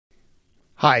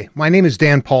Hi, my name is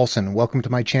Dan Paulson. Welcome to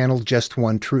my channel, Just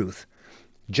One Truth.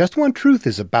 Just One Truth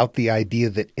is about the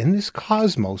idea that in this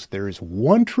cosmos there is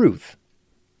one truth.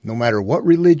 No matter what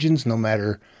religions, no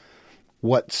matter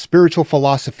what spiritual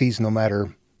philosophies, no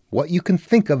matter what you can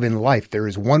think of in life, there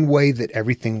is one way that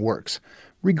everything works,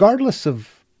 regardless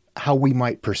of how we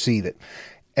might perceive it.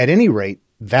 At any rate,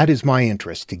 that is my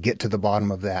interest, to get to the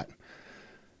bottom of that.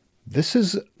 This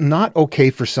is not okay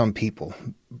for some people.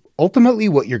 Ultimately,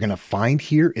 what you're going to find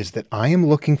here is that I am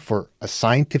looking for a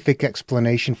scientific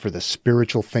explanation for the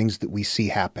spiritual things that we see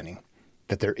happening.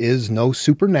 That there is no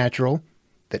supernatural,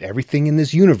 that everything in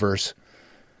this universe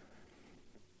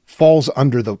falls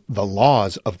under the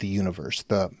laws of the universe,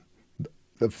 the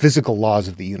physical laws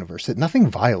of the universe, that nothing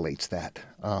violates that.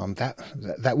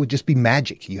 That would just be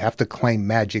magic. You have to claim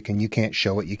magic and you can't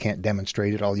show it, you can't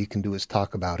demonstrate it, all you can do is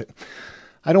talk about it.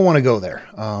 I don't want to go there.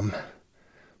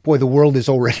 Boy, the world is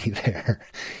already there.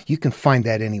 You can find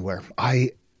that anywhere. I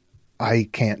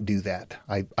can't do that.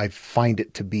 I find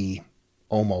it to be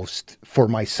almost, for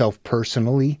myself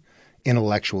personally,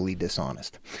 intellectually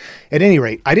dishonest. At any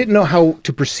rate, I didn't know how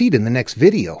to proceed in the next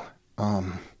video.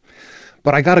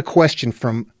 But I got a question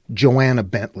from Joanna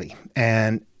Bentley.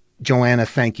 And Joanna,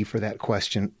 thank you for that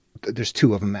question. There's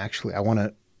two of them, actually. I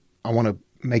want to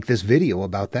make this video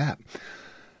about that.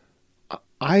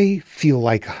 I feel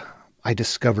like I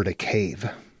discovered a cave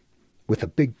with a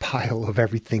big pile of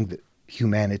everything that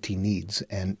humanity needs.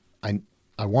 And I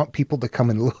want people to come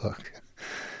and look.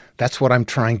 That's what I'm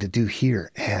trying to do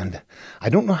here. And I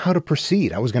don't know how to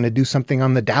proceed. I was going to do something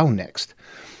on the Tao next.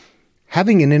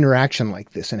 Having an interaction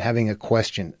like this and having a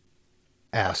question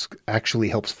asked actually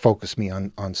helps focus me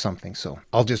on something. So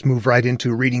I'll just move right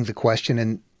into reading the question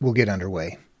and we'll get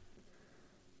underway.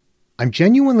 I'm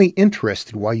genuinely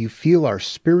interested why you feel our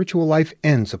spiritual life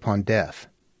ends upon death.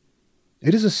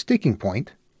 It is a sticking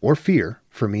point, or fear,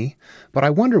 for me, but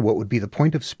I wonder what would be the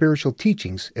point of spiritual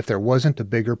teachings if there wasn't a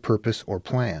bigger purpose or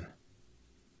plan.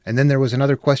 And then there was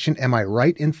another question, am I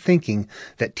right in thinking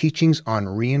that teachings on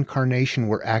reincarnation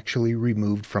were actually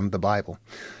removed from the Bible?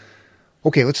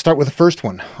 Okay, let's start with the first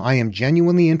one. I am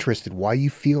genuinely interested why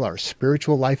you feel our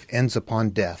spiritual life ends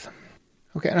upon death.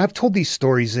 Okay, and I've told these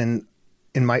stories in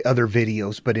my other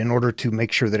videos, but in order to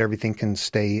make sure that everything can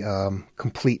stay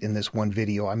complete in this one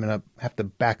video, I'm going to have to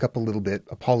back up a little bit.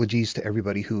 Apologies to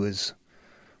everybody who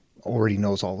already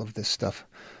knows all of this stuff.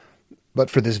 But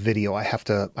for this video, I have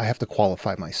to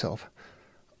qualify myself.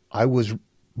 I was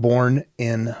born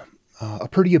in a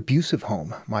pretty abusive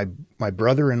home. My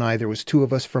brother and I, there was two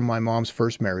of us from my mom's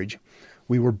first marriage.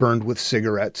 We were burned with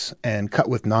cigarettes and cut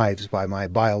with knives by my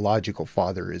biological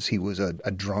father, as he was a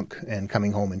drunk and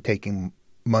coming home and taking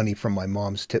money from my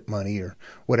mom's tip money or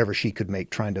whatever she could make,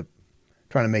 trying to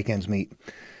make ends meet.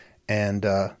 And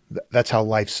that's how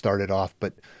life started off.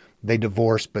 But they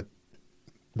divorced, but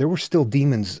there were still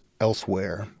demons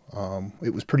elsewhere.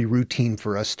 It was pretty routine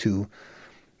for us to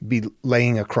be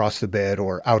laying across the bed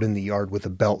or out in the yard with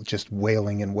a belt, just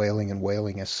wailing and wailing and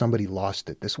wailing as somebody lost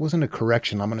it. This wasn't a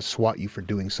correction. I'm going to swat you for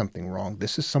doing something wrong.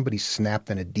 This is somebody snapped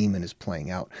and a demon is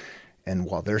playing out. And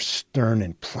while they're stern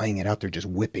and playing it out, they're just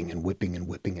whipping and whipping and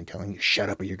whipping and telling you,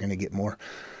 shut up or you're going to get more.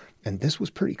 And this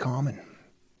was pretty common.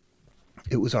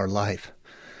 It was our life.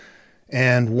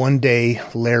 And one day,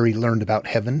 Larry learned about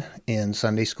heaven in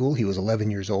Sunday school. He was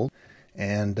 11 years old.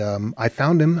 And I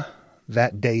found him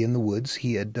that day in the woods.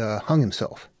 He had hung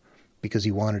himself because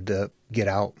he wanted to get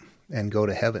out and go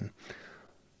to heaven.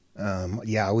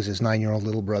 I was his 9-year-old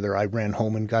little brother. I ran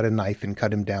home and got a knife and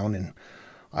cut him down. And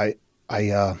I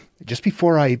just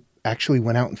before I actually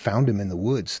went out and found him in the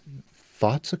woods, a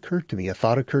thought occurred to me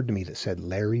that said,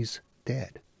 Larry's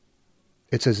dead.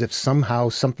 It's as if somehow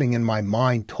something in my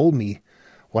mind told me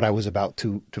what I was about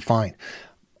to find.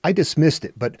 I dismissed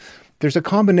it, but there's a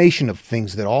combination of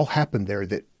things that all happened there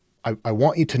that I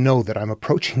want you to know that I'm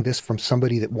approaching this from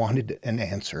somebody that wanted an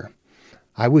answer.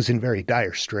 I was in very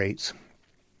dire straits,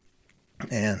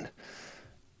 and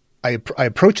I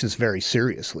approached this very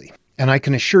seriously. And I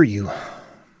can assure you,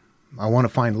 I want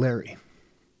to find Larry.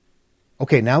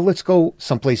 Okay, now let's go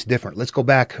someplace different. Let's go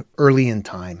back early in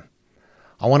time.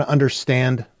 I want to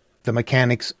understand the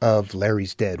mechanics of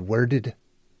Larry's dead. Where did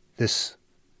this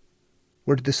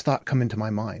thought come into my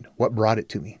mind? What brought it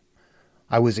to me?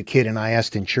 I was a kid and I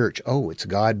asked in church, oh, it's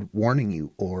God warning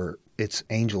you, or it's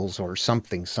angels or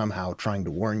something somehow trying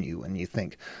to warn you. And you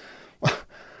think, well,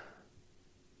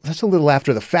 that's a little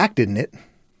after the fact, isn't it?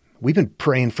 We've been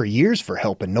praying for years for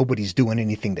help and nobody's doing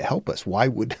anything to help us. Why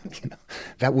would,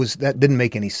 that didn't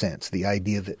make any sense. The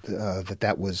idea that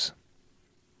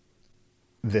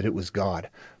it was God,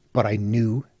 but I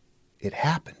knew it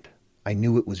happened. I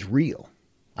knew it was real.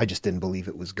 I just didn't believe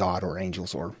it was God or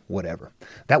angels or whatever.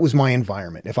 That was my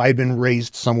environment. If I had been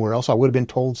raised somewhere else, I would have been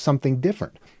told something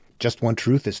different. Just one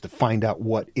truth is to find out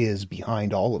what is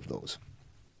behind all of those.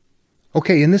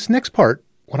 Okay, in this next part,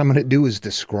 what I'm going to do is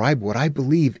describe what I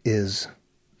believe is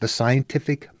the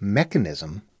scientific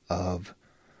mechanism of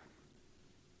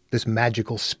this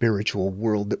magical spiritual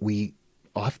world that we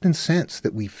often sense,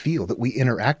 that we feel, that we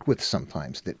interact with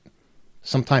sometimes, that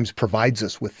sometimes provides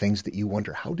us with things that you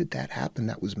wonder, how did that happen?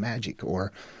 That was magic.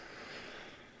 Or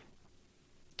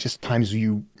just times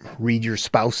you read your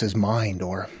spouse's mind,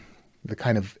 or the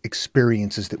kind of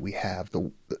experiences that we have,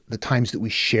 the times that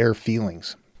we share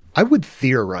feelings. I would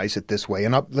theorize it this way,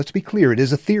 and let's be clear, it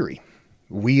is a theory.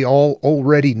 We all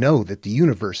already know that the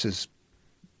universe is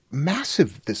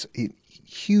massive, this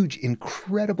huge,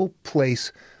 incredible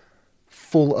place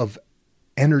full of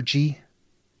energy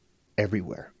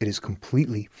everywhere. It is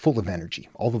completely full of energy.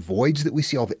 All the voids that we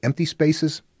see, all the empty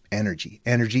spaces, energy.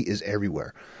 Energy is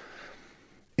everywhere.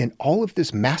 In all of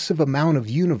this massive amount of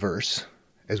universe,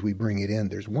 as we bring it in,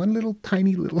 there's one little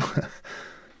tiny little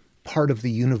part of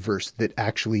the universe that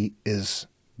actually is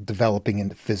developing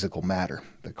into physical matter.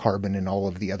 The carbon and all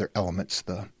of the other elements,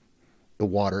 the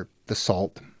water, the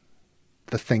salt,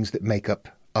 the things that make up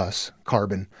us,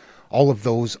 carbon, all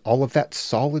of that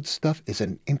solid stuff is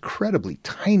an incredibly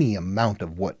tiny amount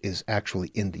of what is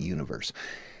actually in the universe.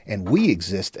 And we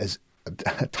exist as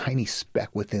a tiny speck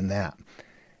within that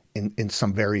in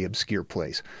some very obscure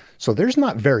place. So there's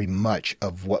not very much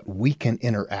of what we can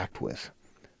interact with.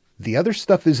 The other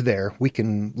stuff is there. We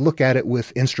can look at it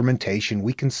with instrumentation.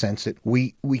 We can sense it.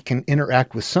 We can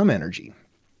interact with some energy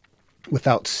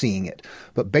without seeing it.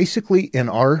 But basically in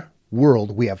our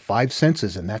world, we have 5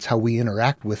 senses, and that's how we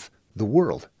interact with the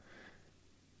world.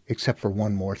 Except for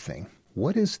one more thing.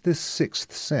 What is this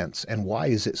 6th sense, and why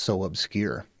is it so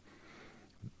obscure?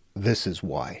 This is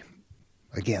why.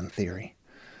 Again, theory.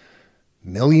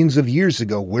 Millions of years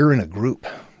ago, we're in a group.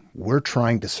 We're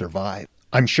trying to survive.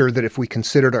 I'm sure that if we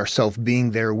considered ourselves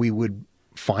being there, we would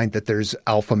find that there's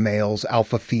alpha males,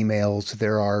 alpha females.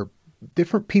 There are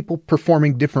different people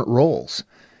performing different roles.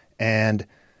 And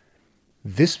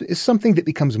this is something that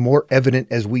becomes more evident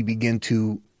as we begin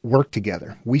to work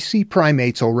together. We see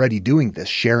primates already doing this,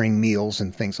 sharing meals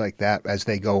and things like that as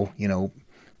they go,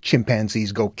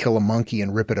 chimpanzees go kill a monkey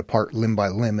and rip it apart limb by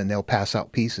limb, and they'll pass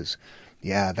out pieces.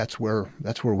 Yeah, that's where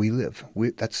we live.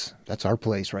 That's our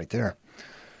place right there.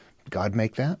 God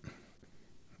make that?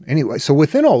 Anyway, so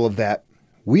within all of that,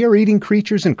 we are eating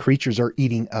creatures and creatures are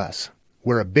eating us.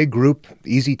 We're a big group,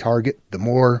 easy target. The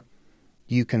more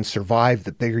you can survive,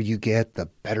 the bigger you get, the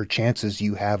better chances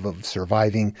you have of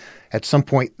surviving. At some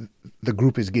point, the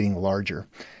group is getting larger.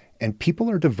 And people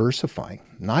are diversifying.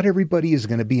 Not everybody is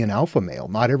going to be an alpha male.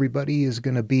 Not everybody is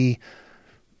going to be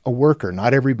a worker.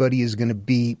 Not everybody is going to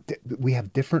be... We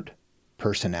have different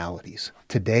personalities.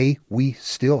 Today, we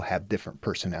still have different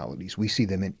personalities. We see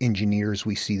them in engineers.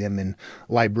 We see them in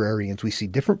librarians. We see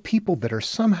different people that are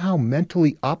somehow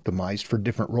mentally optimized for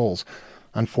different roles.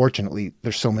 Unfortunately,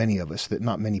 there's so many of us that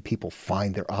not many people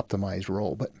find their optimized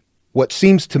role. But what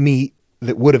seems to me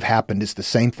that would have happened is the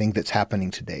same thing that's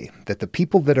happening today. That the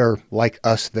people that are like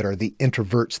us, that are the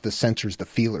introverts, the sensors, the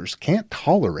feelers, can't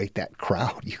tolerate that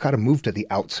crowd. You got to move to the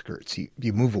outskirts.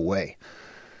 You move away.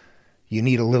 You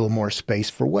need a little more space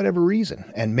for whatever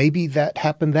reason. And maybe that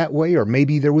happened that way, or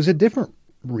maybe there was a different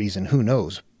reason. Who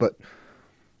knows? But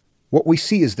what we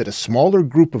see is that a smaller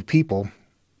group of people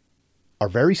are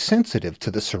very sensitive to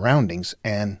the surroundings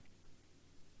and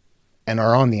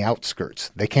are on the outskirts.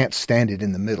 They can't stand it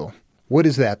in the middle. What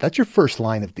is that? That's your first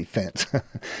line of defense.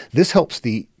 This helps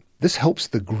the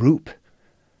group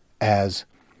as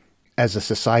a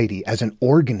society, as an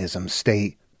organism,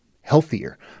 stay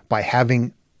healthier by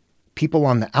having people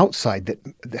on the outside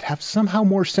that have somehow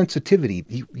more sensitivity.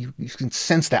 You can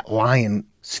sense that lion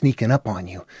sneaking up on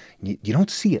you. You don't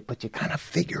see it, but you kind of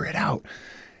figure it out.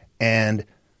 And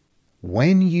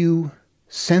when you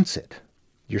sense it,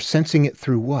 you're sensing it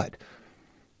through what?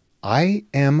 I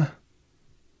am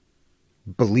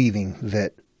believing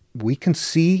that we can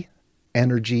see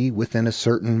energy within a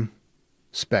certain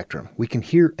spectrum. We can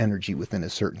hear energy within a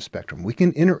certain spectrum. We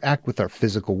can interact with our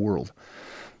physical world.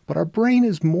 But our brain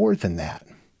is more than that.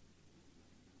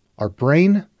 Our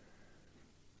brain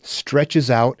stretches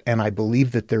out, and I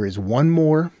believe that there is one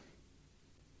more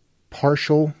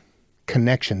partial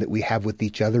connection that we have with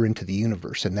each other into the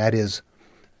universe, and that is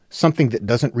something that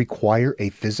doesn't require a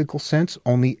physical sense,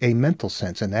 only a mental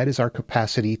sense, and that is our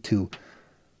capacity to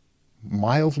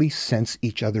mildly sense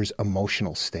each other's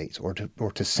emotional states, or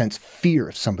to sense fear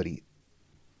of somebody,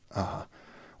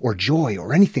 or joy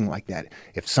or anything like that.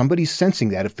 If somebody's sensing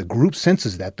that, if the group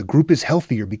senses that, the group is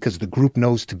healthier because the group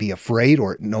knows to be afraid,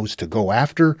 or it knows to go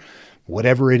after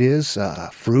whatever it is,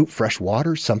 fruit, fresh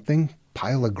water, something,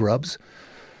 pile of grubs.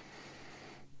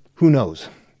 Who knows?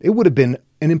 It would have been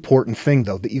an important thing,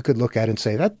 though, that you could look at and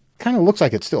say, that kind of looks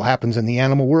like it still happens in the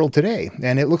animal world today.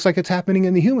 And it looks like it's happening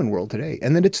in the human world today.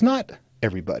 And that it's not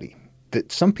everybody.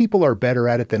 That some people are better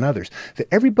at it than others. That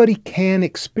everybody can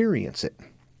experience it.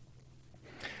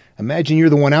 Imagine you're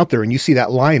the one out there and you see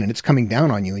that lion and it's coming down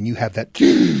on you and you have that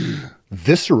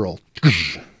visceral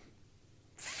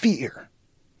fear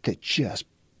that just,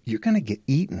 you're going to get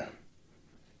eaten.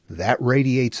 That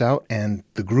radiates out, and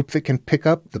the group that can pick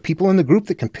up, the people in the group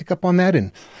that can pick up on that,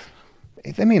 and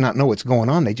they may not know what's going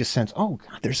on. They just sense, oh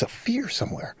God, there's a fear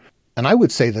somewhere. And I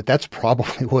would say that that's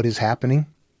probably what is happening.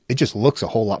 It just looks a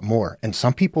whole lot more. And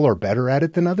some people are better at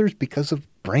it than others because of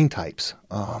brain types.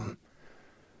 I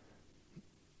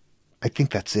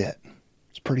think that's it.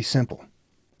 It's pretty simple.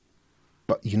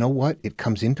 But you know what? It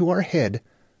comes into our head,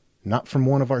 not from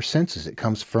one of our senses. It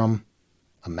comes from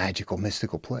a magical,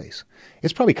 mystical place.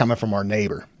 It's probably coming from our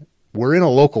neighbor. We're in a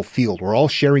local field. We're all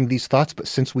sharing these thoughts, but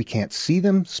since we can't see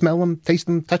them, smell them, taste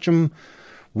them, touch them,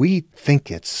 we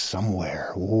think it's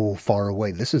somewhere, far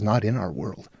away. This is not in our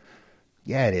world.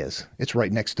 Yeah, it is. It's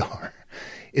right next door.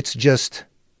 It's just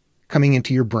coming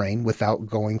into your brain without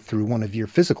going through one of your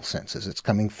physical senses. It's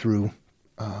coming through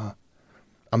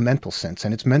a mental sense,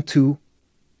 and it's meant to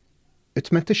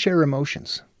share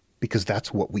emotions, because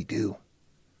that's what we do.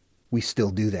 We still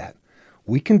do that.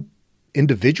 We can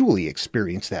individually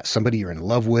experience that. Somebody you're in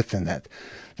love with, and that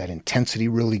intensity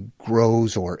really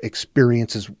grows, or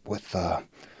experiences with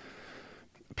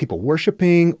people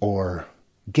worshiping, or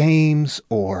games,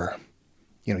 or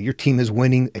your team is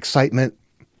winning, excitement,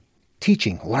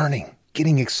 teaching, learning,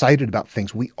 getting excited about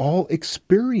things. We all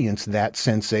experience that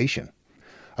sensation.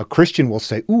 A Christian will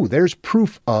say, ooh, there's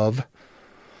proof of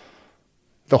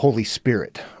the Holy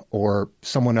Spirit. Or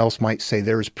someone else might say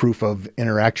there's proof of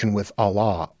interaction with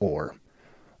Allah, or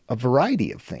a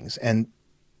variety of things. And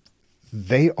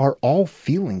they are all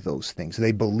feeling those things.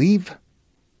 They believe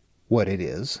what it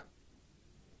is,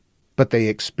 but they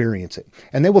experience it.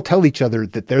 And they will tell each other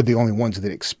that they're the only ones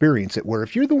that experience it. Where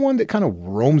if you're the one that kind of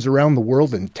roams around the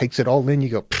world and takes it all in, you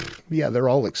go, yeah, they're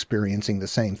all experiencing the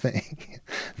same thing.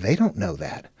 They don't know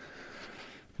that,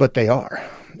 but they are.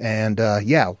 And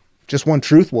just one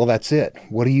truth, well, that's it.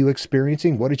 What are you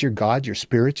experiencing? What is your God, your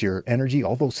spirits, your energy,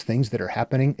 all those things that are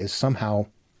happening is somehow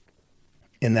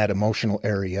in that emotional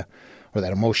area, or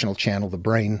that emotional channel, the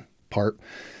brain part.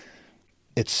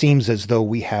 It seems as though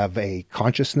we have a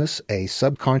consciousness, a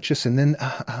subconscious, and then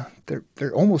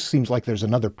there almost seems like there's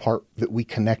another part that we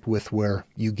connect with where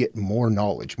you get more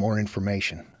knowledge, more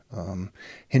information.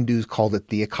 Hindus called it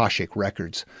the Akashic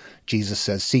records. Jesus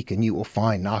says, seek and you will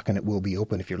find, knock and it will be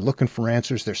open. If you're looking for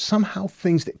answers, there's somehow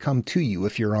things that come to you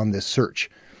if you're on this search.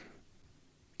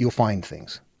 You'll find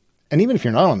things. And even if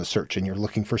you're not on the search and you're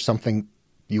looking for something,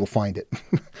 you'll find it.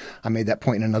 I made that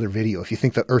point in another video. If you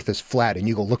think the earth is flat and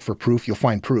you go look for proof, you'll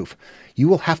find proof. You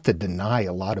will have to deny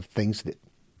a lot of things that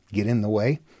get in the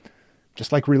way,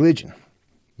 just like religion.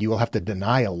 You will have to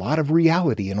deny a lot of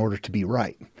reality in order to be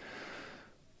right.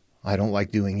 I don't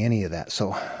like doing any of that.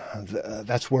 So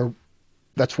that's where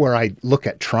I look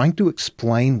at trying to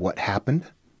explain what happened.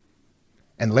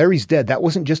 And Larry's dead. That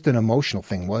wasn't just an emotional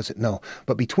thing, was it? No.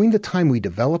 But between the time we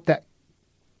developed that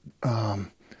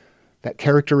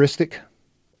characteristic,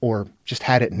 or just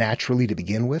had it naturally to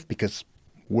begin with, because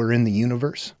we're in the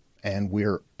universe and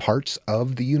we're parts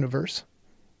of the universe.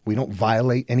 We don't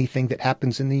violate anything that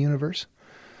happens in the universe.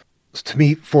 To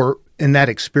me, in that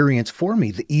experience for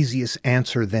me, the easiest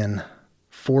answer then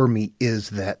for me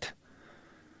is that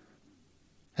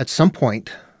at some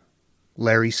point,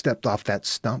 Larry stepped off that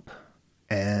stump,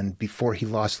 and before he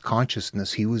lost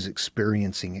consciousness, he was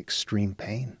experiencing extreme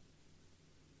pain.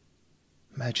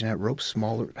 Imagine that rope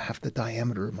smaller, half the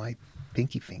diameter of my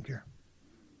pinky finger.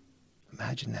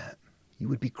 Imagine that. You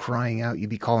would be crying out. You'd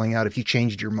be calling out if you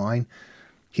changed your mind.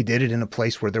 He did it in a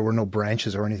place where there were no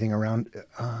branches or anything around.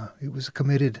 It was a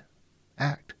committed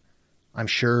act. I'm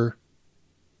sure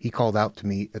he called out to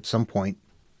me at some point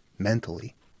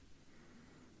mentally.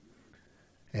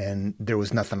 And there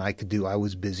was nothing I could do. I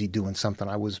was busy doing something.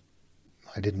 I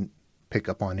didn't pick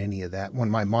up on any of that. When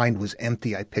my mind was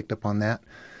empty, I picked up on that.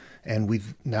 And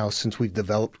since we've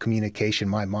developed communication,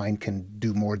 my mind can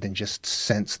do more than just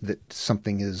sense that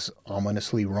something is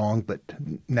ominously wrong, but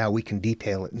now we can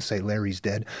detail it and say Larry's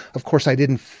dead. Of course,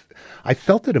 I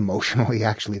felt it emotionally,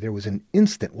 actually. There was an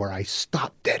instant where I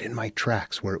stopped dead in my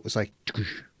tracks, where it was like,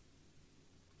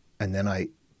 and then I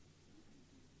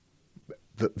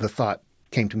the thought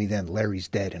came to me then, Larry's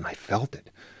dead, and I felt it.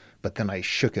 But then I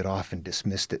shook it off and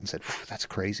dismissed it and said, that's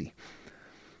crazy.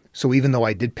 So even though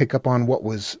I did pick up on what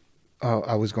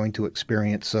I was going to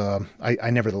experience, I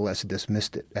nevertheless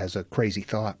dismissed it as a crazy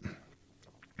thought.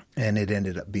 And it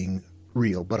ended up being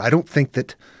real. But I don't think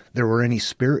that there were any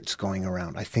spirits going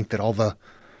around. I think that all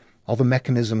the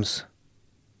mechanisms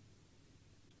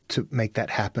to make that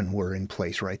happen were in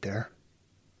place right there.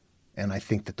 And I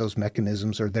think that those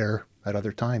mechanisms are there at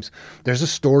other times. There's a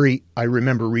story I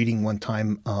remember reading one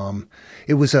time.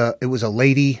 It was a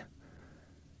lady.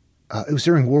 It was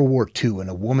during World War II, and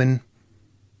a woman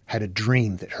had a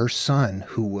dream that her son,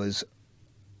 who was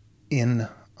in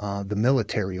the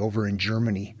military over in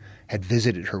Germany, had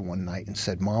visited her one night and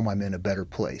said, "Mom, I'm in a better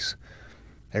place.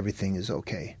 Everything is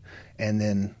okay." And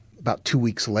then about 2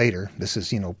 weeks later, this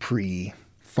is,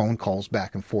 pre-phone calls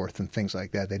back and forth and things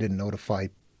like that. They didn't notify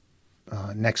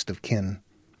next of kin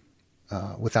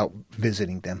without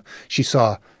visiting them. She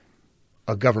saw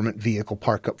a government vehicle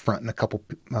park up front and a couple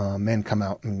men come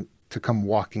out and to come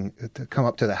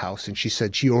up to the house. And she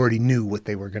said she already knew what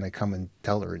they were going to come and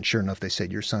tell her. And sure enough, they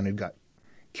said, "Your son had got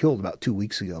killed about 2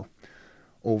 weeks ago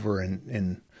over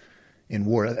in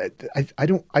war."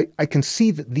 I can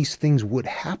see that these things would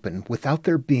happen without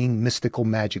there being mystical,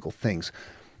 magical things.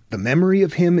 The memory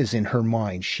of him is in her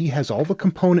mind. She has all the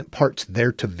component parts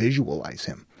there to visualize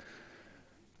him.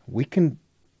 We can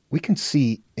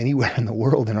see anywhere in the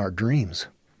world in our dreams.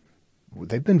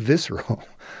 They've been visceral.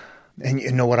 And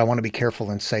you know what? I want to be careful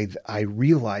and say that I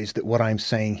realize that what I'm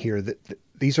saying here, that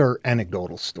these are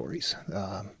anecdotal stories.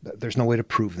 There's no way to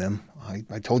prove them.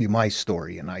 I told you my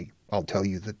story, and I'll tell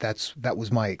you that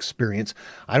was my experience.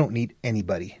 I don't need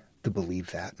anybody to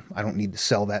believe that. I don't need to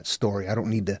sell that story. I don't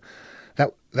need to.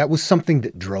 That was something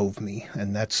that drove me,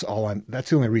 and that's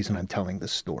the only reason I'm telling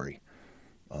this story.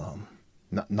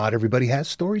 Not everybody has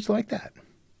stories like that,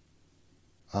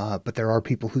 but there are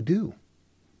people who do.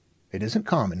 It isn't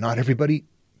common. Not everybody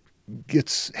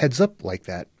gets heads up like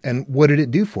that. And what did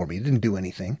it do for me? It didn't do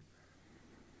anything.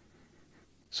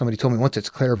 Somebody told me once it's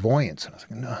clairvoyance. And I was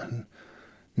like,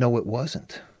 no, it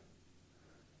wasn't.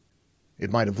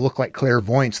 It might have looked like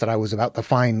clairvoyance that I was about to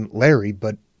find Larry,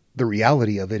 but the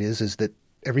reality of it is that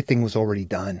everything was already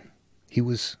done. He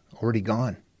was already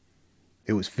gone.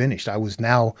 It was finished. I was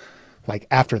now, like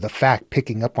after the fact,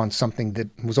 picking up on something that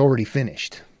was already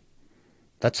finished.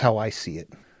 That's how I see it.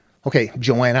 Okay,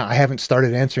 Joanna, I haven't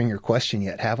started answering your question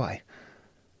yet, have I?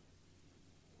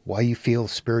 Why you feel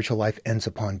spiritual life ends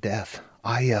upon death?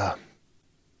 I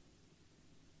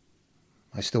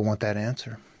still want that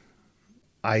answer.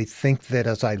 I think that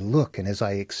as I look and as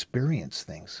I experience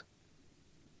things,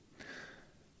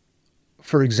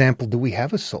 for example, do we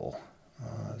have a soul?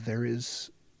 There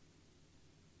is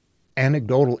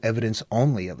anecdotal evidence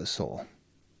only of a soul.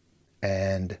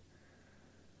 And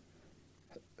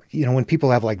when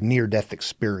people have like near-death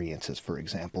experiences, for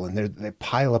example, and they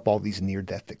pile up all these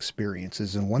near-death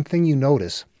experiences, and one thing you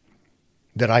notice,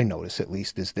 that I notice at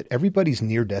least, is that everybody's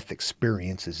near-death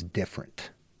experience is different.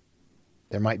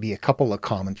 There might be a couple of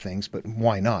common things, but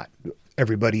why not?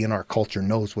 Everybody in our culture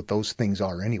knows what those things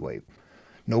are anyway.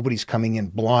 Nobody's coming in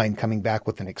blind, coming back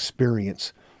with an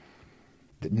experience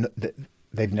that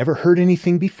they've never heard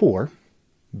anything before.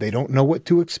 They don't know what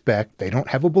to expect. They don't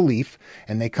have a belief.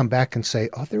 And they come back and say,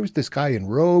 "Oh, there was this guy in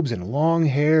robes and long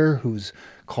hair who's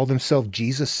called himself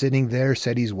Jesus sitting there,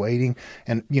 said he's waiting."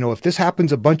 And, if this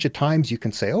happens a bunch of times, you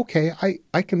can say, okay,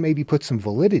 I can maybe put some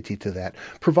validity to that,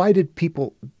 provided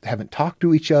people haven't talked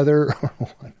to each other.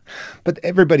 But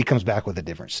everybody comes back with a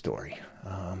different story.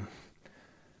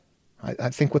 I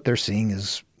think what they're seeing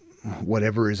is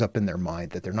whatever is up in their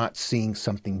mind, that they're not seeing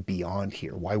something beyond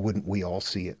here. Why wouldn't we all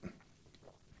see it?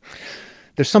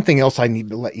 There's something else I need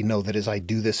to let you know, that as I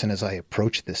do this and as I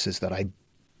approach this, is that I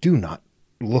do not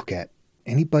look at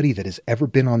anybody that has ever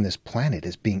been on this planet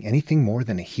as being anything more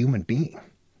than a human being.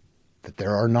 That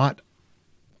there are not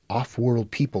off-world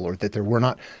people, or that there were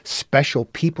not special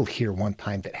people here one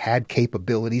time that had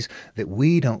capabilities that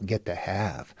we don't get to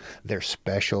have. They're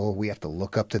special. We have to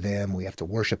look up to them. We have to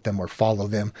worship them or follow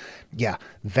them. Yeah,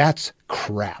 that's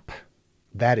crap.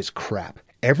 That is crap.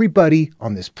 Everybody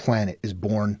on this planet is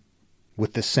born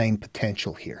with the same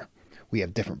potential here. We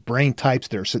have different brain types.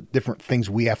 There's different things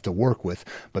we have to work with.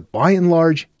 But by and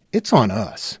large, it's on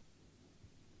us.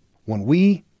 When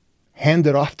we hand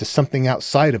it off to something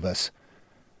outside of us,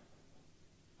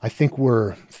 I think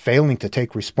we're failing to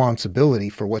take responsibility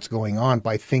for what's going on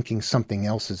by thinking something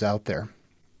else is out there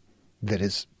that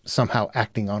is somehow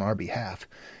acting on our behalf.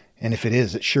 And if it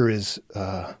is, it sure is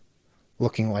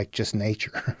looking like just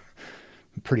nature.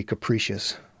 Pretty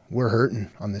capricious. We're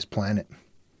hurting on this planet.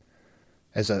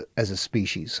 as a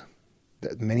species.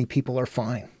 That many people are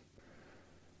fine,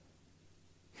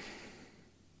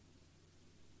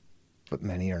 but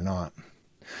many are not.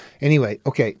 Anyway,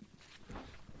 okay.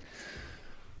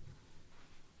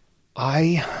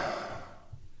 I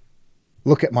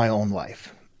look at my own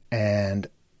life, and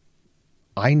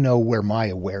I know where my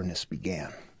awareness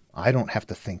began. I don't have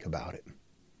to think about it.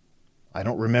 I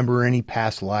don't remember any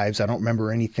past lives. I don't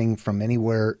remember anything from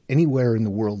anywhere in the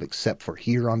world except for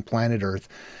here on planet Earth.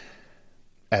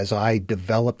 As I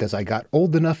got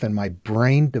old enough and my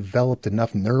brain developed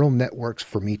enough neural networks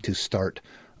for me to start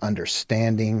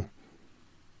understanding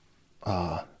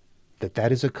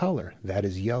that is a color, that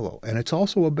is yellow, and it's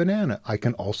also a banana. I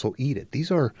can also eat it.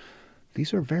 These are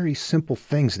very simple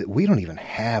things that we don't even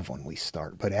have when we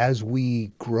start. But as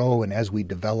we grow and as we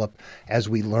develop, as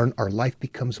we learn, our life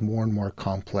becomes more and more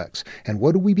complex. And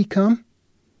what do we become?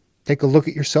 Take a look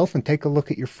at yourself and take a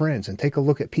look at your friends and take a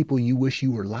look at people you wish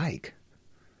you were like,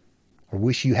 or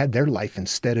wish you had their life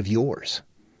instead of yours.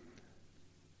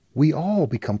 We all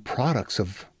become products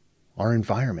of our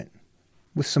environment.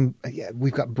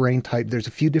 We've got brain type. There's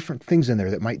a few different things in there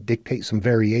that might dictate some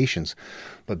variations.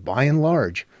 But by and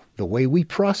large, the way we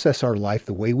process our life,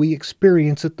 the way we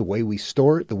experience it, the way we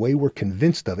store it, the way we're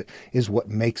convinced of it is what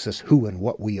makes us who and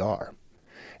what we are.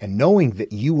 And knowing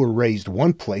that you were raised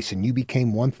one place and you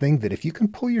became one thing, that if you can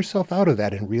pull yourself out of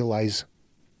that and realize,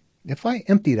 if I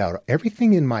emptied out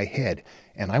everything in my head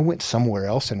and I went somewhere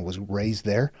else and was raised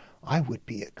there, I would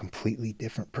be a completely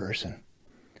different person.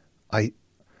 I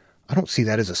don't see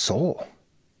that as a soul.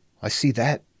 I see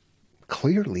that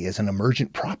clearly as an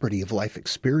emergent property of life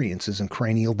experiences and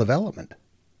cranial development.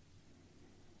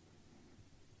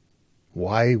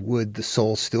 Why would the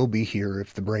soul still be here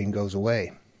if the brain goes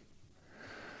away?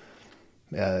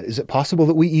 Is it possible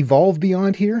that we evolve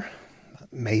beyond here?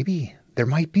 Maybe. There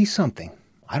might be something.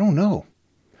 I don't know.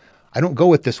 I don't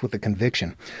go at this with a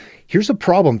conviction. Here's a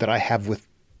problem that I have with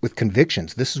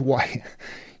convictions. This is why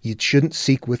you shouldn't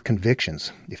seek with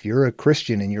convictions. If you're a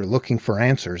Christian and you're looking for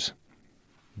answers,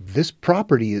 this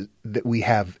property that we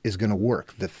have is going to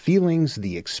work. The feelings,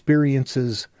 the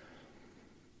experiences,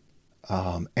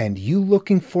 and you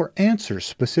looking for answers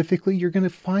specifically, you're going to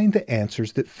find the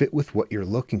answers that fit with what you're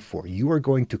looking for. You are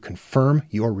going to confirm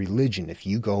your religion if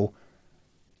you go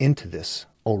into this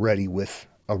already with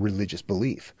a religious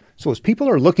belief. So as people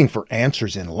are looking for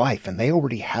answers in life and they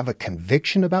already have a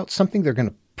conviction about something, they're going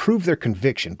to prove their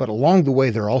conviction. But along the way,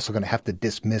 they're also going to have to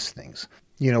dismiss things.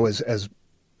 You know, as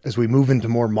we move into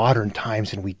more modern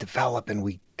times and we develop and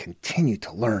we continue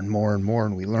to learn more and more,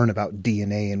 and we learn about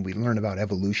DNA and we learn about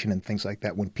evolution and things like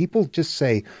that, when people just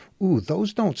say, ooh,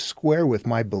 those don't square with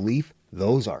my belief,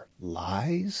 those are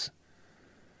lies.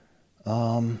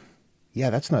 Yeah,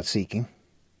 that's not seeking.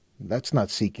 That's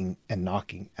not seeking and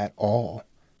knocking at all.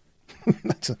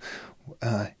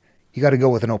 You got to go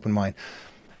with an open mind.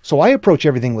 So I approach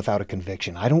everything without a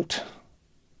conviction. I don't,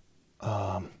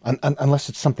 unless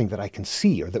it's something that I can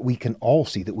see or that we can all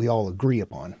see, that we all agree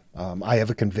upon. I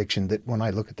have a conviction that when I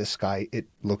look at the sky, it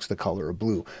looks the color of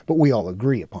blue, but we all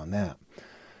agree upon that.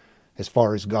 As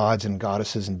far as gods and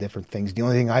goddesses and different things, the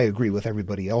only thing I agree with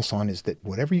everybody else on is that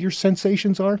whatever your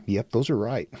sensations are, yep, those are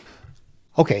right.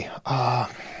 Okay,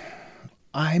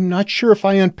 I'm not sure if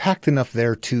I unpacked enough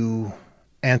there to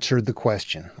answer the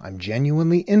question. I'm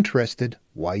genuinely interested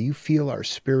why you feel our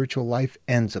spiritual life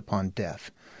ends upon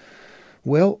death.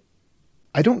 Well,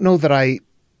 I don't know that I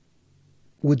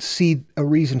would see a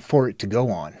reason for it to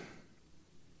go on.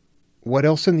 What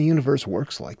else in the universe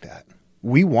works like that?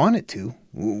 We want it to.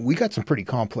 We got some pretty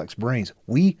complex brains.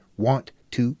 We want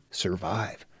to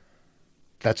survive.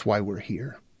 That's why we're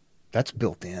here. That's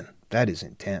built in. That is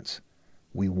intense.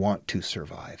 We want to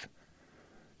survive.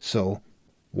 So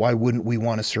why wouldn't we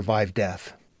want to survive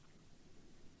death?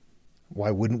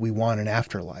 Why wouldn't we want an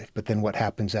afterlife? But then what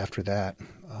happens after that?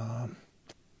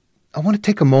 I want to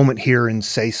take a moment here and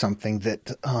say something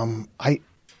that I'm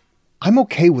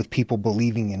okay with people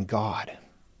believing in God.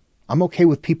 I'm okay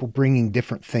with people bringing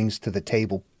different things to the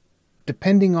table,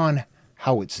 depending on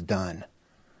how it's done.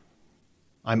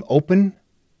 I'm open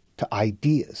to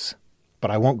ideas,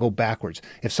 but I won't go backwards.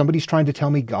 If somebody's trying to tell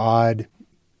me God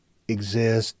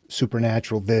exists,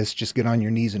 supernatural this, just get on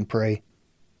your knees and pray.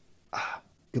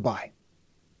 Goodbye.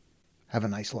 Have a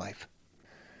nice life.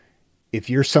 If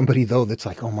you're somebody, though, that's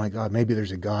like, oh my God, maybe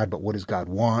there's a God, but what does God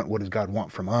want? What does God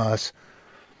want from us?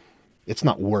 It's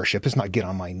not worship. It's not get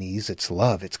on my knees. It's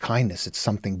love. It's kindness. It's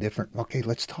something different. Okay,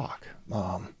 let's talk.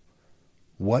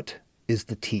 What is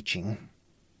the teaching?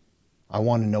 I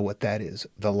want to know what that is.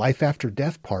 The life after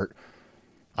death part,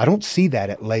 I don't see that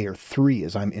at layer 3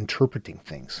 as I'm interpreting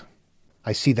things.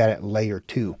 I see that at layer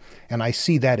 2. And I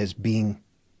see that as being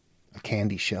a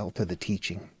candy shell to the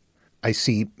teaching. I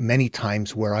see many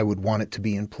times where I would want it to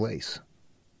be in place.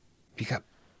 You got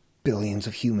billions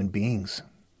of human beings,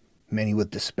 many with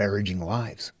disparaging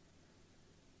lives.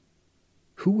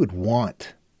 Who would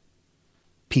want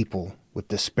people with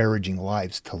disparaging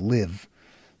lives to live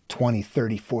 20,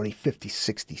 30, 40, 50,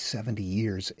 60, 70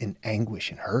 years in anguish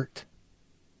and hurt?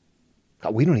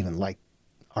 God, we don't even like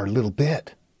our little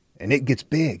bit, and it gets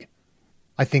big.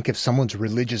 I think if someone's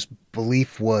religious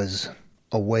belief was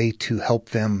a way to help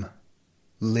them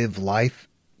live life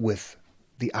with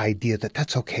the idea that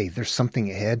that's okay, there's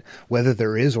something ahead, whether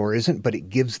there is or isn't, but it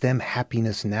gives them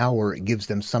happiness now, or it gives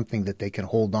them something that they can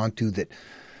hold on to that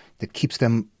keeps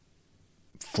them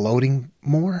floating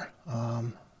more.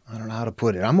 I don't know how to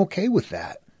put it. I'm okay with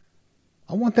that.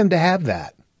 I want them to have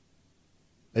that.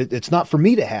 It's not for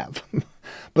me to have,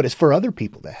 but it's for other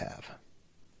people to have.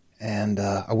 And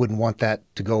I wouldn't want that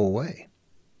to go away.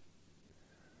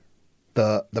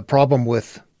 The problem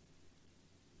with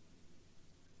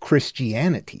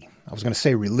Christianity, I was going to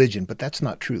say religion, but that's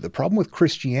not true. The problem with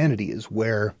Christianity is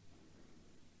where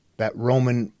that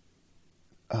Roman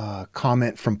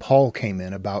comment from Paul came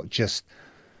in about just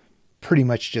pretty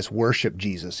much just worship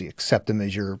Jesus. You accept him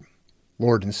as your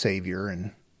Lord and Savior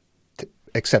and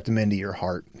accept him into your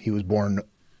heart. He was born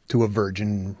to a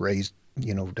virgin, raised,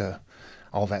 to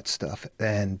all that stuff.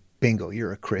 And bingo,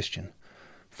 you're a Christian.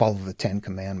 Follow the 10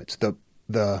 Commandments.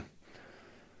 The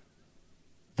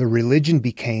religion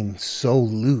became so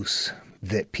loose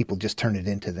that people just turn it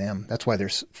into them. That's why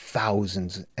there's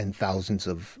thousands and thousands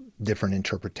of different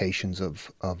interpretations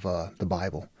of the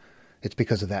Bible. It's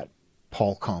because of that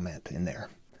Paul comment in there.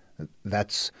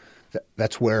 That's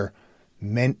where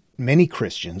many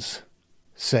Christians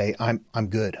say, I'm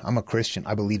good. I'm a Christian.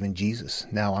 I believe in Jesus.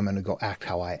 Now I'm going to go act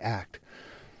how I act.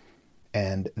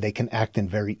 And they can act in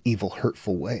very evil,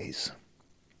 hurtful ways.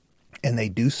 And they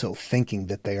do so thinking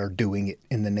that they are doing it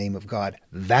in the name of God.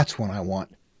 That's when I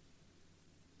want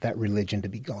that religion to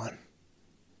be gone.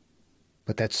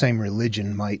 But that same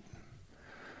religion might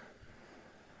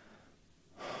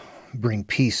bring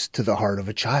peace to the heart of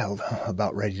a child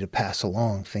about ready to pass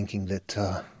along, thinking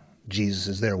that Jesus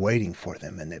is there waiting for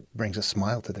them, and it brings a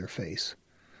smile to their face.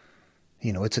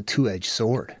 It's a two-edged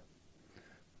sword.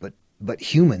 But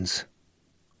humans,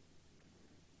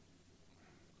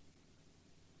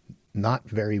 not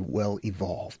very well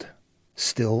evolved,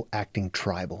 still acting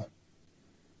tribal,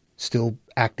 still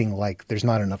acting like there's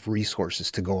not enough resources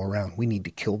to go around. We need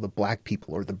to kill the black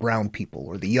people or the brown people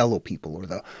or the yellow people or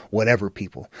the whatever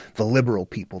people, the liberal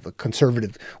people, the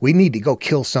conservative. We need to go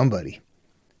kill somebody.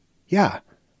 Yeah,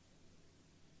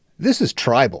 this is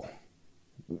tribal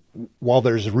while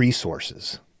there's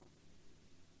resources.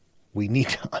 We need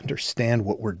to understand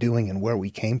what we're doing and where we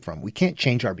came from. We can't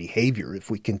change our behavior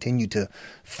if we continue to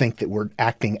think that we're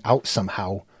acting out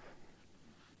somehow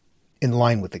in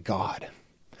line with the God.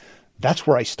 That's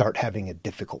where I start having a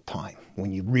difficult time,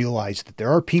 when you realize that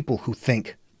there are people who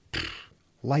think,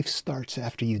 life starts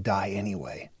after you die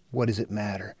anyway. What does it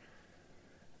matter?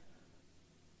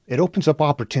 It opens up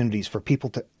opportunities for people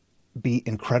to be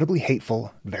incredibly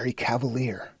hateful, very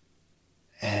cavalier,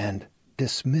 and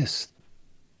dismiss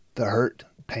the hurt,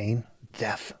 pain,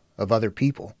 death of other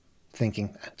people,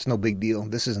 thinking, it's no big deal.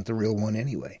 This isn't the real one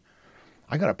anyway.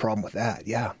 I got a problem with that.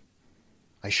 Yeah,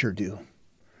 I sure do.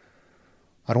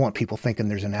 I don't want people thinking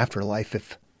there's an afterlife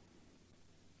if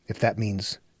that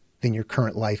means then your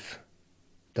current life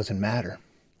doesn't matter.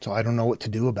 So I don't know what to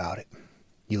do about it.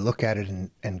 You look at it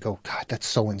and go, God, that's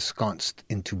so ensconced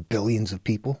into billions of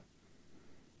people.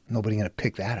 Nobody going to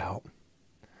pick that out.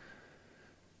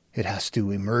 It has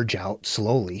to emerge out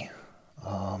slowly.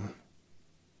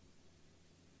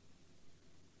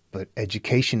 But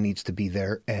education needs to be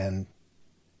there. And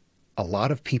a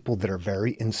lot of people that are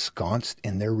very ensconced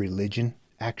in their religion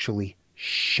actually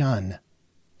shun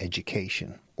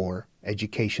education, or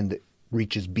education that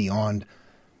reaches beyond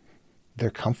their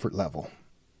comfort level.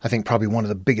 I think probably one of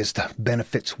the biggest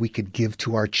benefits we could give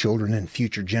to our children and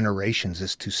future generations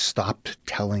is to stop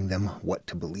telling them what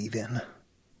to believe in.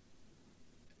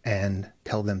 And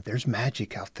tell them there's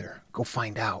magic out there. Go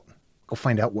find out. Go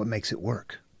find out what makes it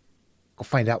work. Go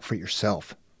find out for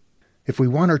yourself. If we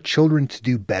want our children to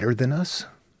do better than us,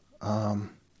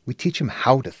 we teach them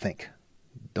how to think.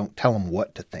 Don't tell them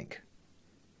what to think.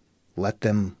 Let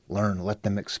them learn. Let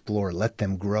them explore. Let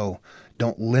them grow.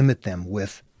 Don't limit them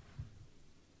with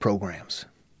programs.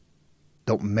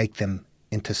 Don't make them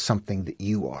into something that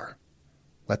you are.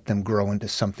 Let them grow into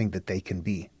something that they can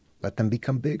be. Let them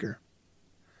become bigger.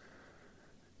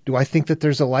 Do I think that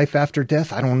there's a life after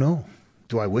death? I don't know.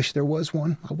 Do I wish there was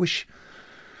one? I wish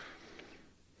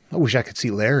I could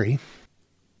see Larry.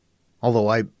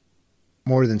 Although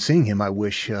more than seeing him, I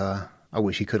wish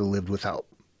he could have lived without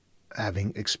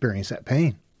having experienced that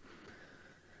pain.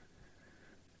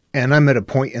 And I'm at a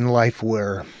point in life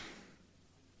where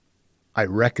I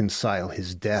reconcile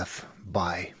his death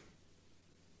by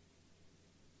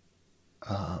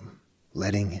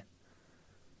letting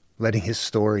his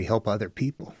story help other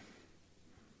people.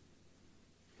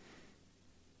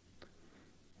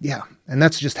 Yeah, and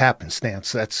that's just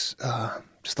happenstance. That's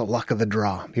just the luck of the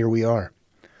draw. Here we are.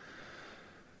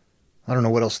 I don't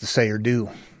know what else to say or do.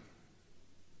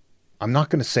 I'm not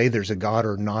going to say there's a God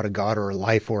or not a God, or a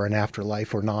life or an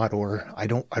afterlife or not, or I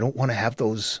don't want to have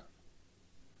those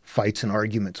fights and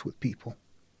arguments with people.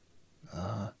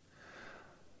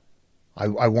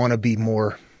 I want to be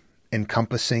more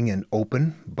encompassing and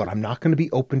open, but I'm not going to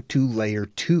be open to layer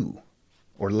 2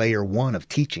 or layer 1 of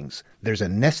teachings. There's a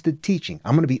nested teaching.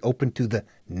 I'm going to be open to the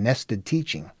nested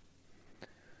teaching.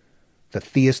 The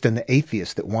theist and the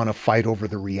atheist that want to fight over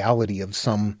the reality of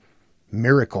some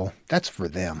miracle, that's for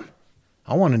them.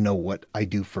 I want to know what I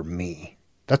do for me.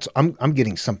 I'm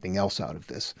getting something else out of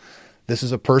this. This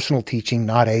is a personal teaching,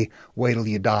 not a wait till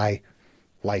you die,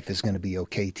 life is going to be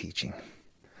okay teaching.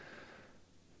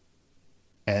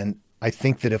 And I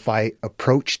think that if I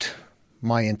approached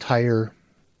my entire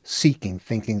seeking,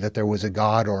 thinking that there was a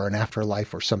God or an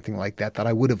afterlife or something like that, that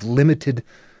I would have limited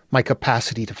my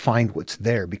capacity to find what's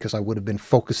there, because I would have been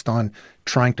focused on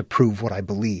trying to prove what I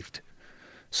believed.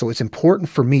 So it's important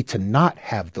for me to not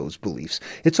have those beliefs.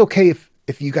 It's okay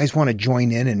if you guys want to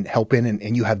join in and help in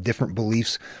and you have different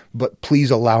beliefs, but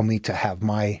please allow me to have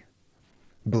my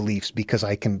beliefs, because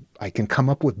I can come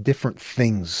up with different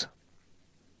things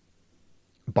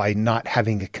by not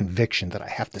having a conviction that I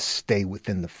have to stay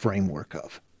within the framework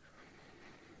of,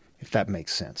 if that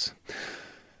makes sense.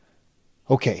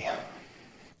 Okay.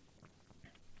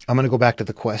 I'm going to go back to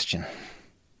the question.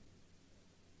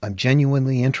 I'm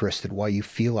genuinely interested why you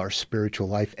feel our spiritual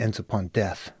life ends upon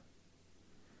death.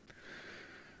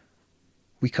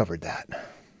 We covered that.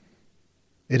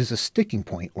 It is a sticking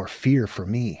point or fear for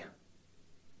me.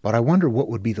 But I wonder what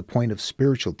would be the point of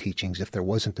spiritual teachings if there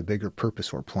wasn't a bigger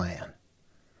purpose or plan.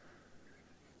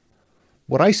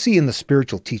 What I see in the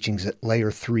spiritual teachings at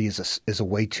layer 3 is a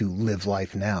way to live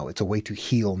life now. It's a way to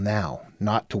heal now,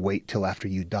 not to wait till after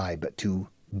you die, but to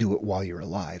do it while you're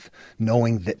alive,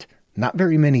 knowing that not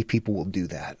very many people will do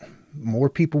that. More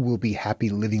people will be happy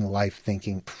living life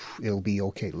thinking it'll be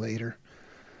okay later.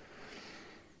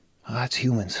 That's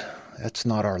humans. That's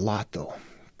not our lot, though,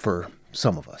 for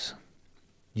some of us.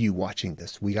 You watching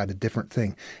this, we got a different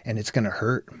thing, and it's going to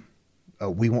hurt.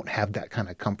 We won't have that kind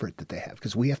of comfort that they have,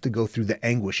 because we have to go through the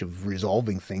anguish of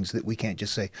resolving things that we can't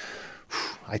just say,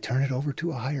 I turn it over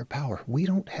to a higher power. We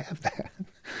don't have that,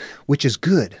 which is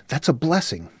good. That's a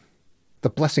blessing. The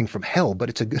blessing from hell, but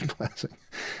it's a good blessing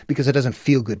because it doesn't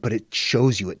feel good, but it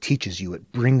shows you, it teaches you,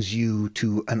 it brings you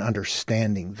to an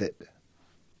understanding that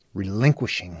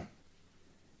relinquishing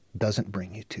doesn't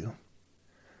bring you to.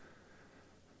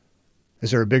 Is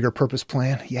there a bigger purpose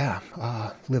plan? Yeah,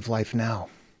 live life now.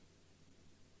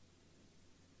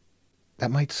 That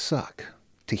might suck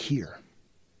to hear.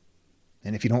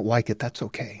 And if you don't like it, that's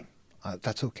okay.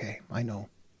 That's okay. I know.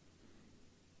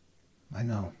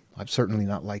 I've certainly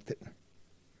not liked it.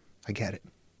 I get it.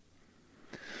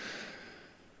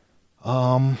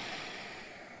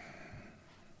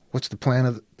 What's the plan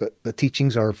of the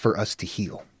teachings are for us to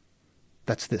heal.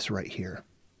 That's this right here.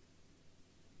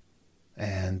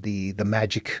 And the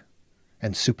magic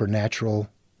and supernatural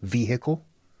vehicle,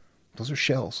 those are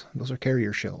shells. Those are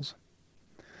carrier shells.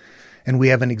 And we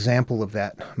have an example of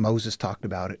that. Moses talked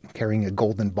about it, carrying a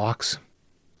golden box.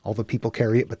 All the people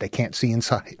carry it, but they can't see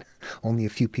inside. Only a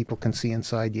few people can see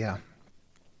inside, yeah.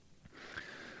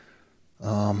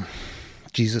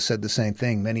 Jesus said the same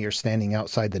thing. Many are standing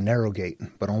outside the narrow gate,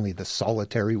 but only the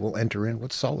solitary will enter in.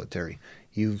 What's solitary?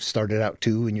 You've started out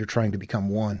 2 and you're trying to become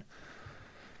 1.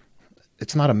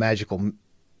 It's not a magical,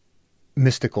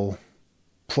 mystical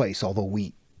place, although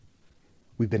we've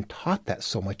been taught that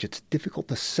so much, it's difficult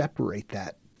to separate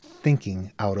that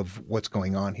thinking out of what's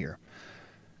going on here.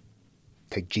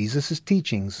 Take Jesus'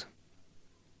 teachings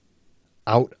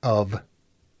out of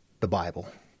the Bible.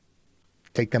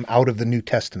 Take them out of the New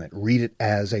Testament. Read it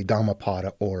as a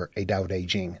Dhammapada or a Tao Te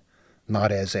Ching, not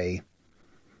as a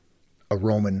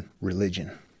Roman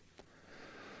religion.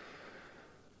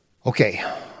 Okay,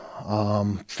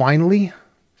 finally,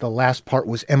 the last part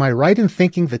was, am I right in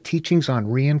thinking the teachings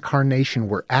on reincarnation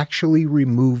were actually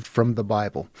removed from the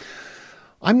Bible?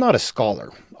 I'm not a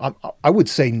scholar. I would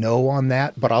say no on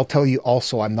that, but I'll tell you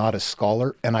also I'm not a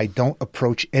scholar, and I don't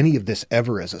approach any of this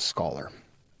ever as a scholar.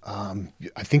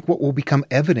 I think what will become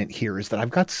evident here is that I've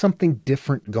got something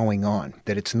different going on,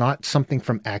 that it's not something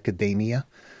from academia,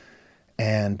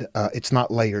 and it's not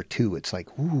layer two. It's like,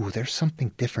 ooh, there's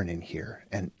something different in here,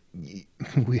 and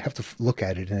we have to look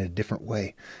at it in a different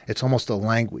way. It's almost a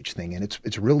language thing, and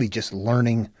it's really just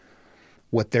learning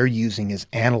what they're using as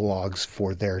analogs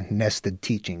for their nested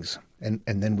teachings, and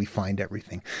then we find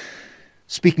everything.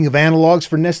 Speaking of analogs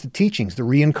for nested teachings, the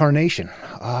reincarnation.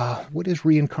 What is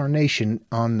reincarnation?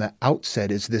 On the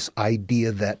outset is this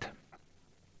idea that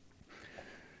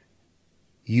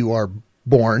you are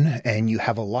born and you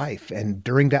have a life, and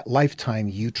during that lifetime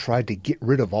you try to get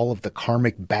rid of all of the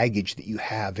karmic baggage that you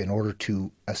have in order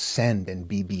to ascend and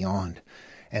be beyond.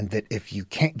 And that if you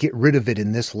can't get rid of it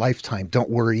in this lifetime, don't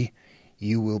worry,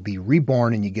 you will be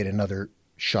reborn and you get another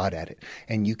shot at it.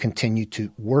 And you continue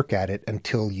to work at it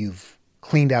until you've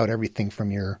cleaned out everything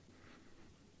from your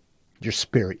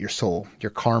spirit, your soul. Your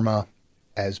karma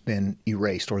has been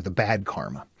erased, or the bad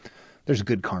karma. There's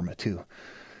good karma too.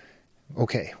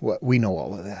 Okay, well, we know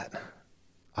all of that.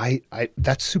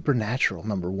 That's supernatural,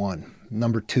 number one.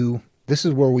 Number two, this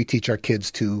is where we teach our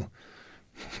kids to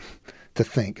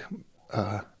think.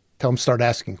 Tell them start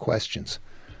asking questions.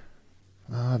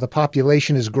 The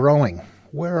population is growing.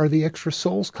 Where are the extra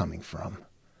souls coming from?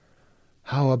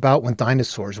 How about when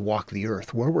dinosaurs walked the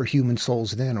earth? Where were human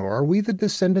souls then? Or are we the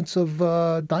descendants of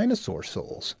dinosaur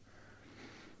souls?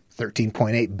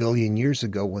 13.8 billion years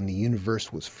ago, when the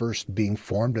universe was first being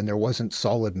formed and there wasn't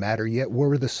solid matter yet, where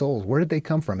were the souls? Where did they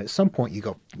come from? At some point you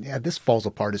go, yeah, this falls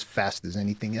apart as fast as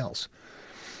anything else.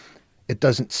 It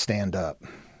doesn't stand up.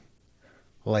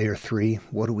 Layer 3,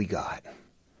 what do we got?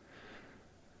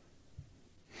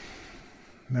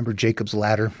 Remember Jacob's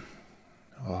ladder?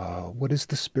 What is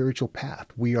the spiritual path?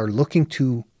 We are looking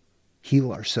to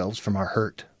heal ourselves from our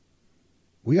hurt.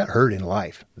 We got hurt in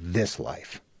life, this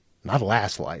life. Not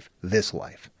last life, this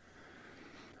life.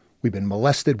 We've been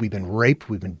molested, we've been raped,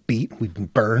 we've been beat, we've been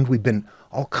burned, we've been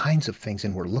all kinds of things,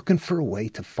 and we're looking for a way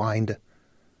to find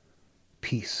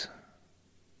peace.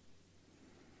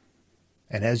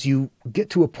 And as you get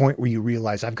to a point where you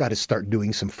realize, I've got to start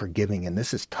doing some forgiving, and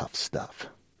this is tough stuff.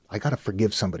 I got to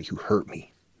forgive somebody who hurt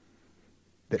me,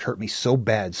 that hurt me so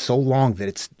bad, so long, that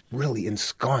it's really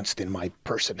ensconced in my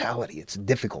personality. It's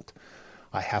difficult.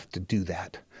 I have to do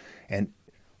that. And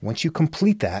once you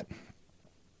complete that,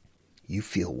 you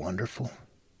feel wonderful.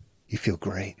 You feel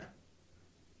great.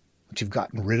 Once you've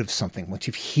gotten rid of something, once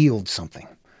you've healed something.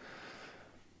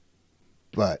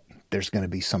 But there's going to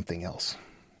be something else.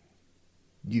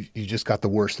 You just got the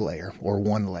worst layer, or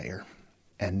one layer,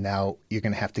 and now you're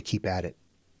going to have to keep at it.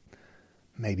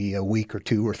 Maybe a week or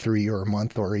 2 or 3 or a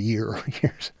month or a year or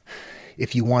years.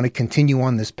 If you want to continue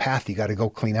on this path, you got to go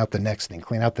clean out the next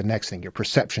thing, your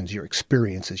perceptions, your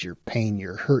experiences, your pain,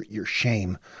 your hurt, your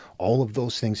shame. All of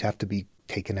those things have to be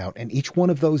taken out. And each one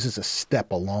of those is a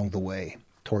step along the way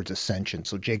towards ascension.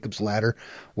 So Jacob's ladder,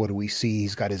 what do we see?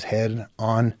 He's got his head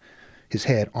on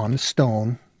a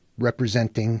stone,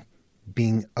 representing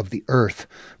being of the earth,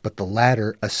 but the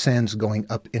ladder ascends going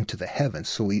up into the heavens.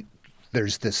 So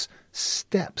there's this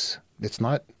steps. It's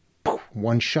not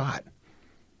one shot.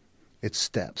 It's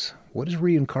steps. What is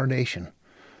reincarnation?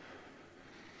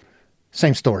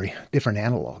 Same story, different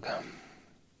analog.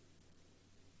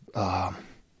 A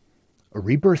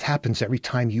rebirth happens every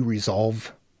time you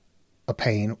resolve a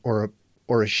pain or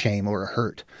a shame or a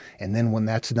hurt. And then when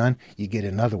that's done, you get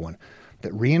another one.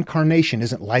 That reincarnation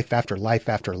isn't life after life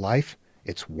after life.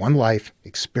 It's one life,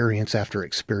 experience after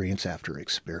experience after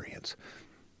experience.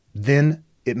 Then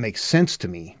it makes sense to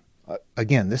me.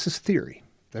 Again, this is theory.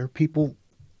 There are people...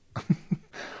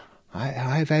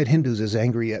 I've had Hindus as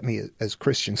angry at me as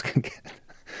Christians can get,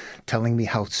 telling me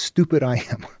how stupid I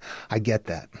am. I get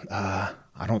that.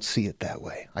 I don't see it that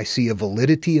way. I see a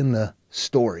validity in the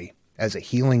story as a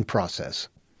healing process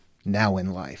now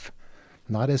in life,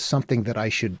 not as something that I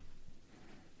should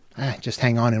just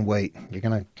hang on and wait. You're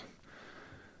gonna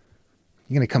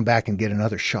come back and get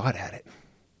another shot at it.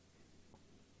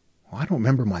 Well, I don't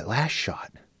remember my last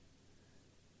shot.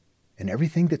 And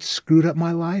everything that screwed up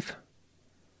my life,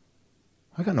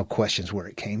 I got no questions where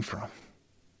it came from.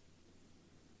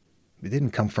 It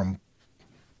didn't come from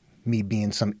me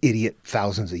being some idiot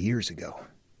thousands of years ago.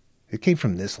 It came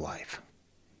from this life.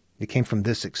 It came from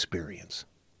this experience.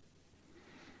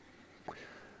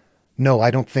 No,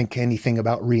 I don't think anything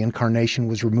about reincarnation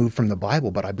was removed from the Bible,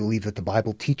 but I believe that the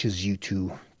Bible teaches you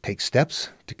to take steps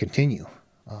to continue.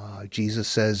 Jesus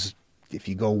says, if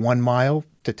you go 1 mile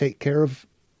to take care of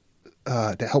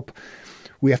to help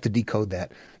We have to decode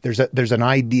that. There's an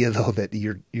idea though that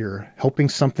you're helping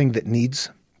something that needs.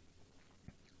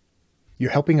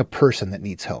 You're helping a person that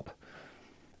needs help.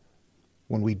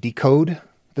 When we decode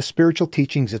the spiritual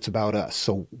teachings, it's about us.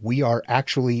 So we are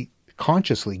actually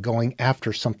consciously going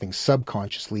after something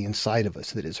subconsciously inside of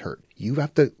us that is hurt. You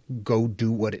have to go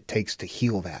do what it takes to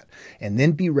heal that, and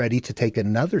then be ready to take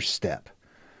another step.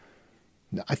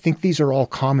 I think these are all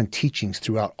common teachings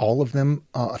throughout all of them,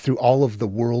 through all of the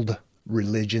world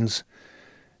religions,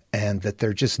 and that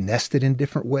they're just nested in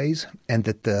different ways, and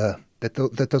that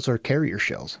those are carrier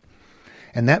shells.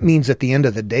 And that means at the end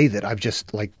of the day that I've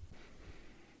just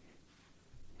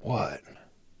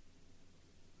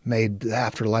made the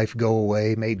afterlife go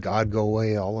away, made God go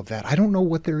away, all of that. I don't know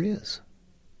what there is.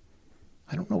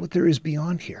 I don't know what there is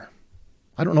beyond here.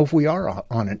 I don't know if we are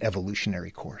on an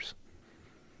evolutionary course.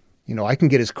 I can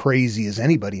get as crazy as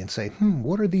anybody and say,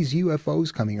 what are these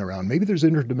UFOs coming around? Maybe there's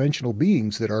interdimensional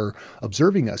beings that are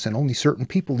observing us, and only certain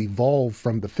people evolve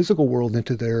from the physical world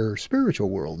into their spiritual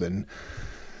world. And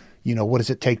what does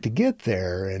it take to get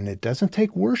there? And it doesn't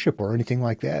take worship or anything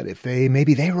like that.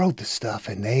 Maybe they wrote the stuff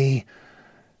and they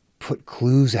put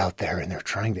clues out there and they're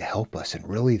trying to help us. And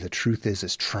really the truth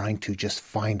is trying to just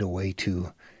find a way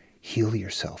to heal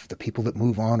yourself. The people that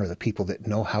move on are the people that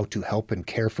know how to help and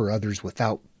care for others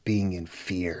without being in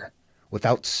fear,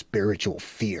 without spiritual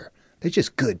fear. They're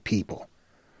just good people.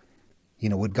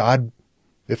 Would God,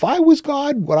 if I was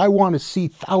God, would I want to see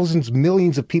thousands,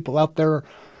 millions of people out there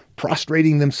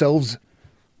prostrating themselves,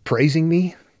 praising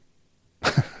me?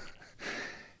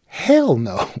 Hell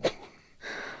no.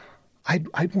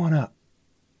 I'd want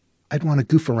to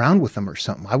goof around with them or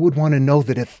something. I would want to know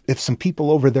that if some people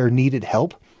over there needed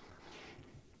help,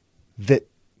 that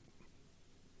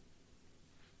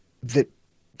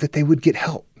they would get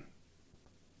help.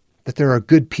 That there are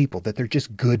good people, that they're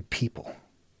just good people.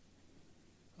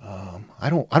 I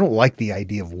don't like the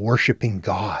idea of worshiping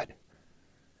God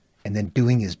and then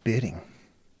doing his bidding.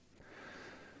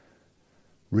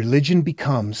 Religion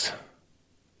morphs,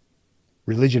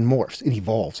 it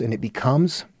evolves, and it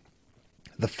becomes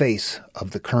the face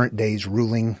of the current day's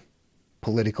ruling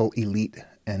political elite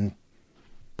and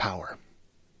power.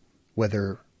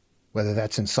 Whether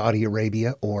that's in Saudi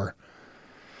Arabia or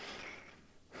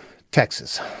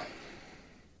Texas.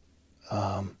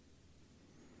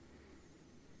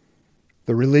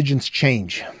 The religions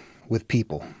change with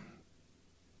people.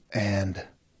 And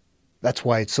that's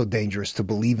why it's so dangerous to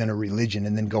believe in a religion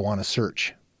and then go on a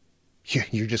search.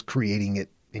 You're just creating it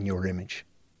in your image.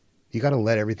 You got to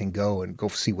let everything go and go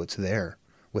see what's there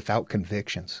without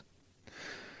convictions.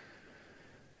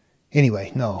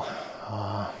 Anyway, no.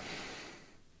 I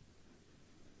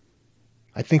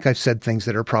think I've said things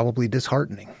that are probably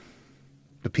disheartening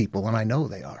to people, and I know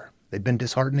they are. They've been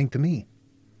disheartening to me.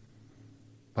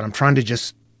 But I'm trying to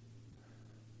just,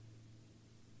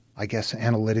 I guess,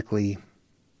 analytically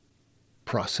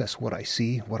process what I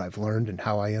see, what I've learned, and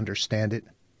how I understand it,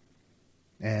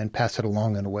 and pass it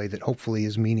along in a way that hopefully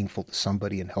is meaningful to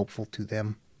somebody and helpful to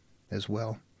them as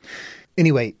well.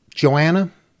 Anyway,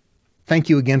 Joanna, thank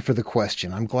you again for the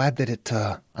question. I'm glad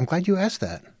you asked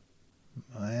that.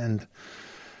 And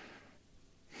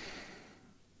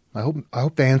I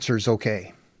hope the answer is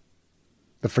okay.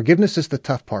 The forgiveness is the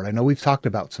tough part. I know we've talked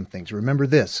about some things. Remember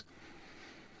this.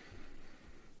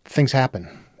 Things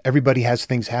happen. Everybody has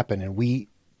things happen, and we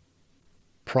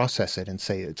process it and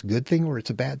say it's a good thing or it's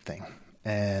a bad thing.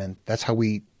 And that's how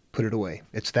we put it away.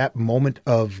 It's that moment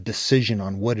of decision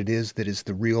on what it is that is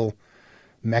the real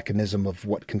mechanism of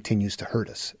what continues to hurt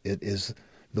us. It is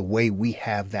the way we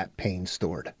have that pain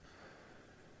stored.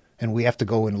 And we have to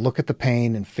go and look at the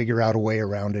pain and figure out a way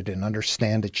around it and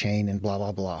understand a chain and blah,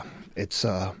 blah, blah. It's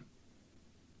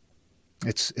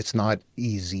not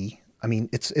easy. I mean,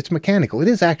 it's mechanical. It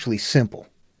is actually simple.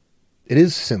 It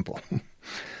is simple.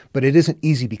 But it isn't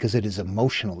easy because it is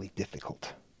emotionally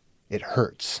difficult. It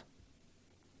hurts.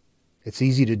 It's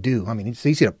easy to do. I mean, it's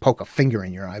easy to poke a finger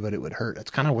in your eye, but it would hurt. That's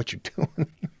kind of what you're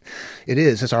doing. It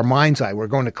is. It's our mind's eye. We're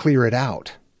going to clear it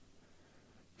out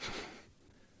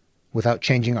without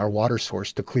changing our water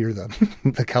source to clear the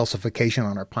calcification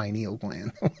on our pineal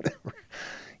gland. Whatever.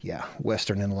 Yeah,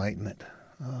 Western Enlightenment.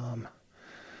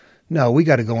 No, we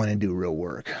got to go in and do real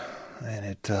work.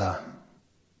 And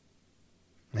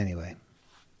anyway.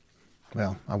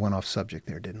 Well, I went off subject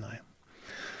there, didn't I?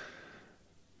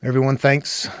 Everyone,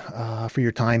 thanks for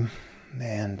your time,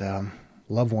 and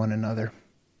love one another.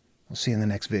 We'll see you in the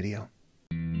next video.